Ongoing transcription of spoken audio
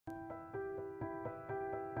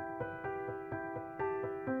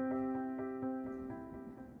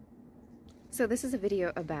So this is a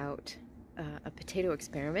video about a potato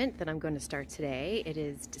experiment that I'm going to start today. It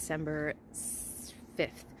is December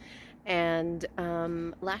 5th. And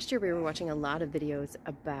last year we were watching a lot of videos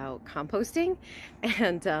about composting,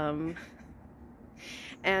 and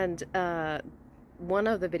one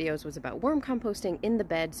of the videos was about worm composting in the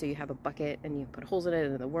bed. So you have a bucket and you put holes in it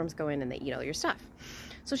and the worms go in and they eat all your stuff.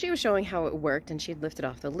 So she was showing how it worked, and she'd lifted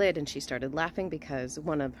off the lid and she started laughing because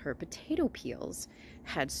one of her potato peels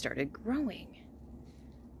had started growing.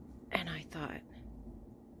 And I thought,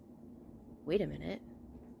 wait a minute.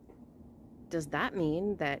 Does that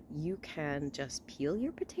mean that you can just peel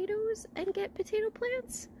your potatoes and get potato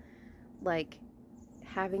plants? Like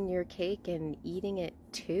having your cake and eating it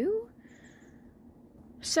too?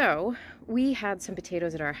 So we had some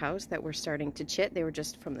potatoes at our house that were starting to chit. They were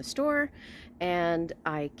just from the store, and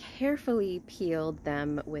I carefully peeled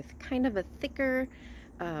them with kind of a thicker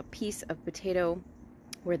piece of potato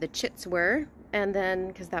where the chits were. And then,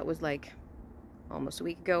 because that was like almost a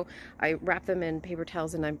week ago, I wrapped them in paper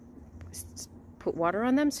towels and I put water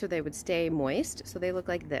on them so they would stay moist. So they look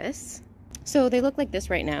like this. So they look like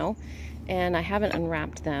this right now, and I haven't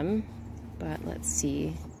unwrapped them, but let's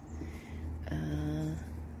see.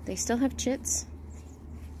 They still have chits,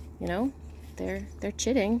 you know, they're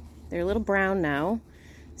chitting. They're a little brown now.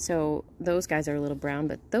 So those guys are a little brown,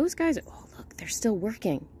 but those guys, oh look, they're still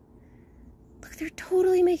working. Look, they're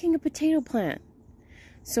totally making a potato plant.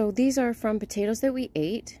 So these are from potatoes that we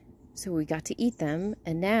ate. So we got to eat them,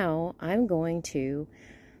 and now I'm going to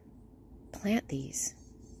plant these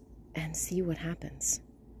and see what happens.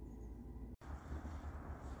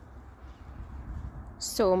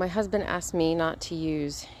 So my husband asked me not to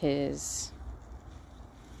use his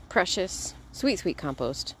precious sweet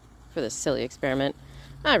compost for this silly experiment.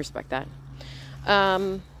 I respect that.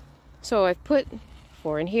 So I've put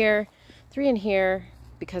 4 in here, 3 in here,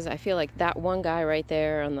 because I feel like that one guy right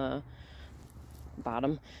there on the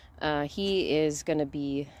bottom, he is going to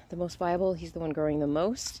be the most viable. He's the one growing the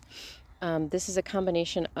most. This is a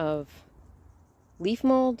combination of leaf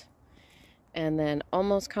mold and then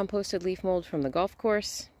almost composted leaf mold from the golf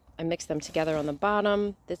course. I mixed them together on the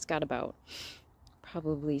bottom. It's got about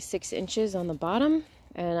probably 6 inches on the bottom,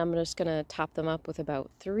 and I'm just gonna top them up with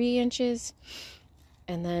about 3 inches.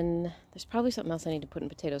 And then there's probably something else I need to put in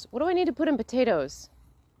potatoes. What do I need to put in potatoes?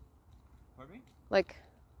 Pardon me? Like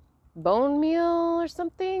bone meal or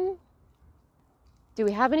something? Do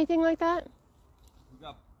we have anything like that? We've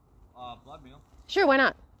got blood meal. Sure, why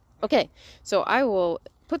not? Okay, so I will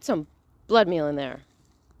put some blood meal in there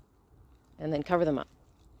and then cover them up.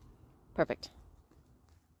 Perfect.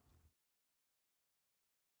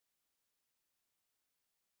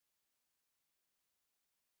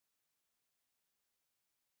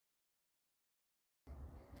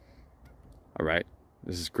 All right,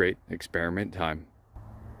 this is great experiment time.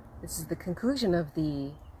 This is the conclusion of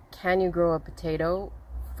the can you grow a potato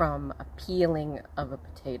from a peeling of a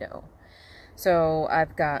potato. So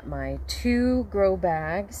I've got my 2 grow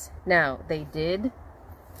bags. Now, they did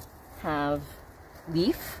have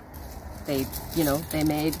leaf. They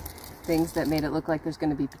made things that made it look like there's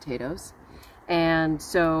going to be potatoes. And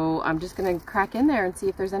so I'm just going to crack in there and see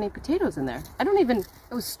if there's any potatoes in there. It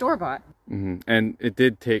was store-bought. And it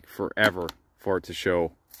did take forever for it to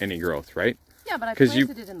show any growth, right? Yeah, but I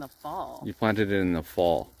planted it in the fall. You planted it in the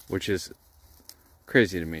fall, which is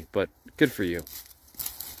crazy to me, but good for you.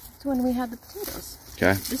 That's when we had the potatoes.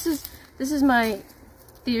 Okay. This is my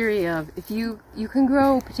theory of if you can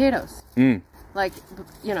grow potatoes. Like,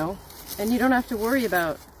 you know, and you don't have to worry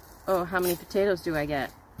about, oh, how many potatoes do I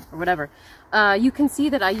get or whatever. You can see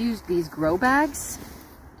that I used these grow bags.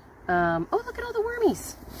 Oh, look at all the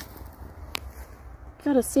wormies.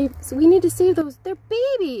 Gotta save, so we need to save those. They're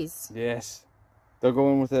babies. Yes. They'll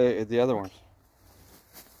go in with the other ones.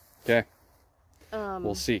 Okay.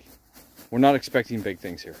 We'll see. We're not expecting big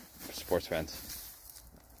things here, sports fans.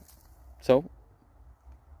 So.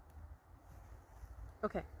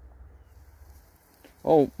 Okay.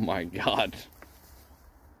 Oh my God.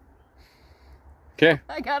 Okay.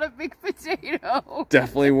 I got a big potato.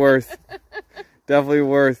 Definitely worth. Definitely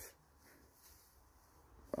worth.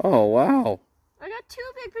 Oh, wow. I got 2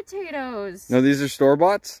 big potatoes. No, these are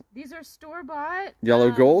store-boughts? These are store-bought. Yellow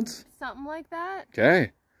golds? Something like that.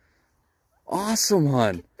 Okay. Awesome,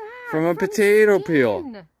 hon. Look at that, from a potato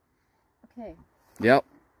peel. Okay. Yep.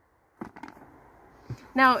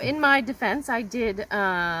 Now, in my defense, I did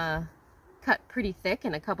cut pretty thick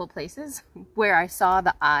in a couple places where I saw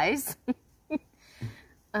the eyes.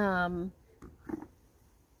 I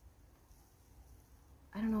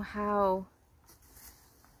don't know how.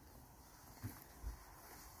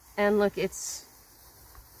 And look, it's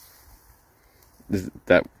Is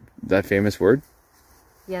that famous word?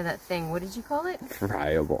 Yeah, that thing. What did you call it?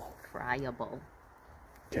 Friable. Friable.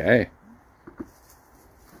 Okay.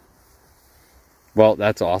 Well,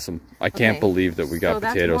 that's awesome. I can't believe that we got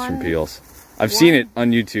potatoes from peels. I've seen it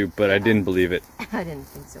on YouTube, but I didn't believe it. I didn't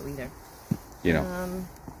think so either. You know.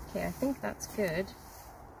 Okay, I think that's good.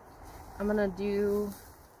 I'm gonna do...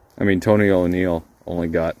 I mean, Tony O'Neill only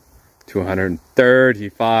got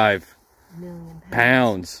 235 million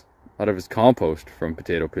pounds out of his compost from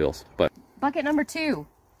potato peels. But bucket number 2.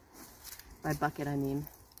 By bucket, I mean.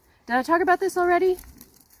 Did I talk about this already?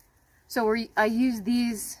 So I use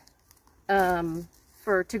these to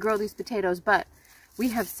grow these potatoes, but we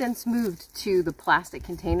have since moved to the plastic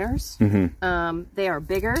containers. They are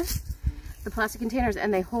bigger, the plastic containers,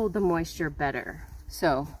 and they hold the moisture better.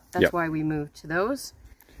 So that's why we moved to those.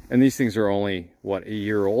 And these things are only, what, a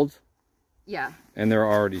year old? Yeah. And they're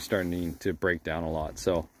already starting to break down a lot.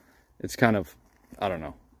 So it's kind of, I don't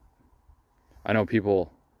know. I know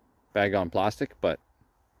people bag on plastic, but...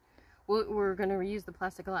 we're going to reuse the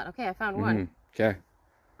plastic a lot. Okay, I found one. Okay.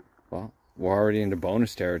 Well, we're already into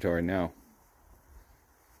bonus territory now.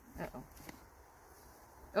 Uh-oh.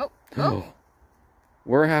 Oh.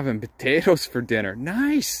 We're having potatoes for dinner.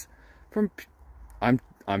 Nice. I'm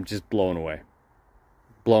just blown away.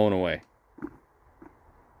 Blown away.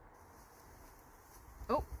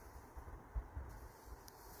 Oh.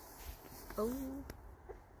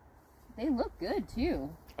 They look good too.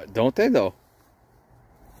 Don't they though?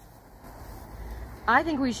 I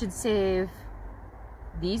think we should save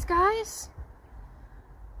these guys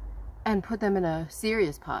and put them in a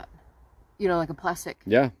serious pot. You know, like a plastic.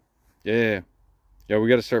 Yeah, we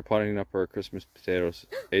got to start potting up our Christmas potatoes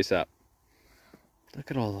ASAP. Look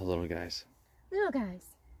at all the little guys. Little guys.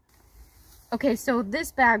 Okay, so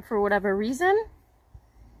this bag, for whatever reason,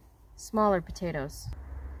 smaller potatoes.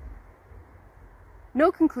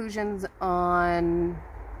 No conclusions on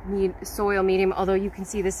soil medium, although you can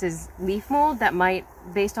see this is leaf mold. That might,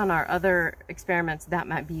 based on our other experiments, that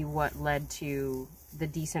might be what led to the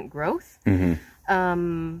decent growth.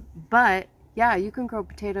 But yeah, you can grow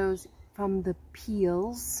potatoes from the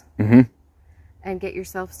peels and get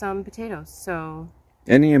yourself some potatoes. So,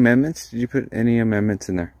 any amendments? Did you put any amendments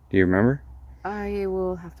in there? Do you remember? I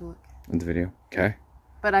will have to look in the video. Okay.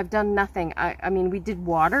 But I've done nothing. I mean, we did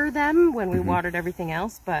water them when we watered everything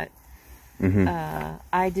else, but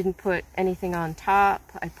I didn't put anything on top.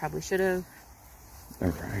 I probably should have. All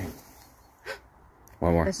right.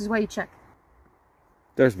 One more. This is why you check.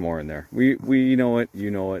 There's more in there. We know it,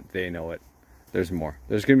 you know it, they know it. There's more.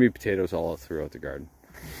 There's going to be potatoes all throughout the garden.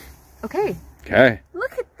 Okay. Okay.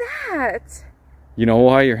 Look at that. You know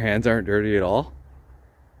why your hands aren't dirty at all?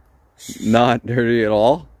 Not dirty at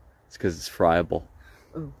all? It's because it's friable.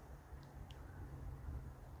 Ooh.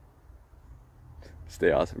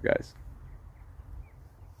 Stay awesome, guys.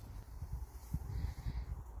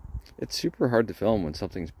 It's super hard to film when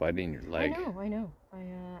something's biting your leg. I know.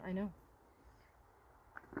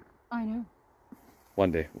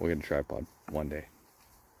 One day, we'll get a tripod. One day.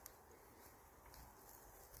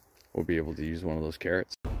 We'll be able to use one of those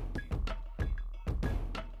carrots.